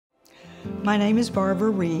My name is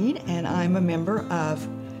Barbara Reed, and I'm a member of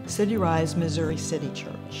CityRise Missouri City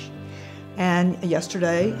Church. And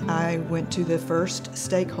yesterday, I went to the first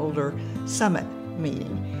stakeholder summit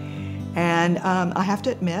meeting. And I have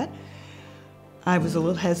to admit, I was a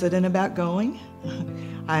little hesitant about going.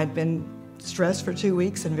 I had been stressed for 2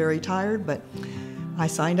 weeks and very tired, but I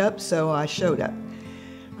signed up, so I showed up.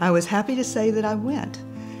 I was happy to say that I went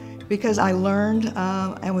because I learned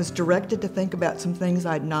and was directed to think about some things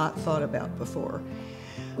I'd not thought about before.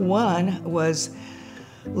 One was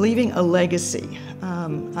leaving a legacy.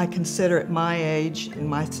 I consider at my age, in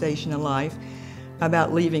my station in life,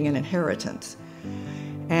 about leaving an inheritance.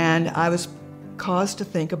 And I was caused to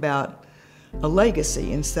think about a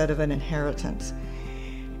legacy instead of an inheritance.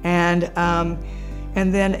 And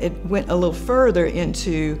then it went a little further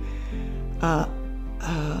into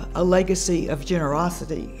a legacy of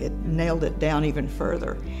generosity. It nailed it down even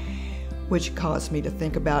further, which caused me to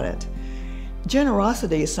think about it.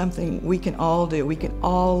 Generosity is something we can all do. We can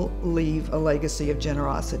all leave a legacy of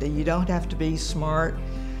generosity. You don't have to be smart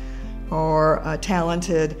or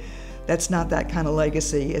talented. That's not that kind of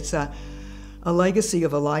legacy. It's a legacy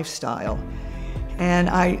of a lifestyle. And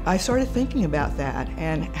I started thinking about that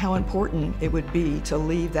and how important it would be to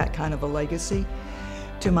leave that kind of a legacy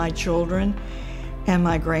to my children and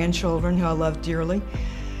my grandchildren, who I love dearly,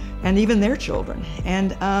 and even their children.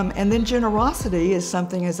 And then generosity is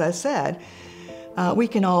something, as I said, we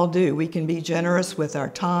can all do. We can be generous with our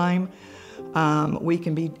time. We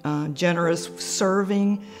can be generous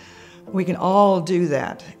serving. We can all do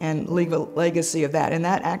that and leave a legacy of that. And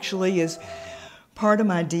that actually is part of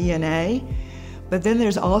my DNA. But then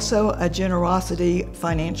there's also a generosity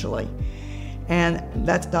financially. And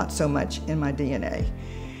that's not so much in my DNA.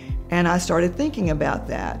 And I started thinking about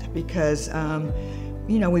that because, I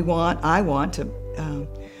want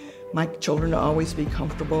my children to always be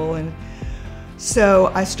comfortable. And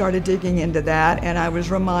so I started digging into that, and I was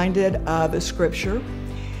reminded of a scripture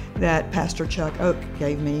that Pastor Chuck Oak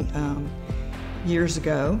gave me years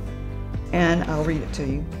ago, and I'll read it to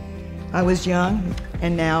you. I was young,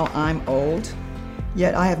 and now I'm old,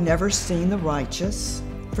 yet I have never seen the righteous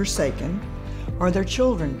forsaken, or their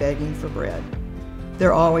children begging for bread.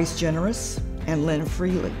 They're always generous and lend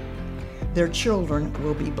freely. Their children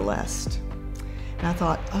will be blessed. And I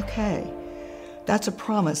thought, okay, that's a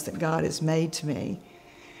promise that God has made to me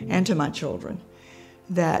and to my children,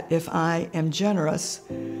 that if I am generous,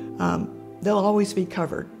 they'll always be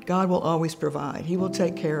covered. God will always provide. He will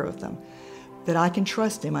take care of them, that I can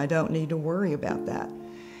trust Him. I don't need to worry about that.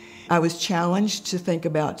 I was challenged to think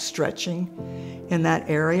about stretching in that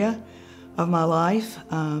area of my life,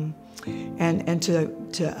 and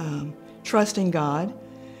to trusting God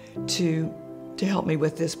to help me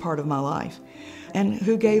with this part of my life. And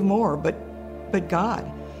who gave more but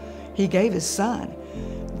God? He gave His Son,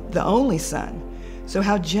 the only Son. So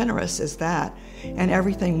how generous is that? And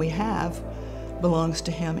everything we have belongs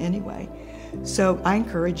to Him anyway. So I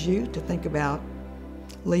encourage you to think about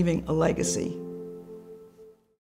leaving a legacy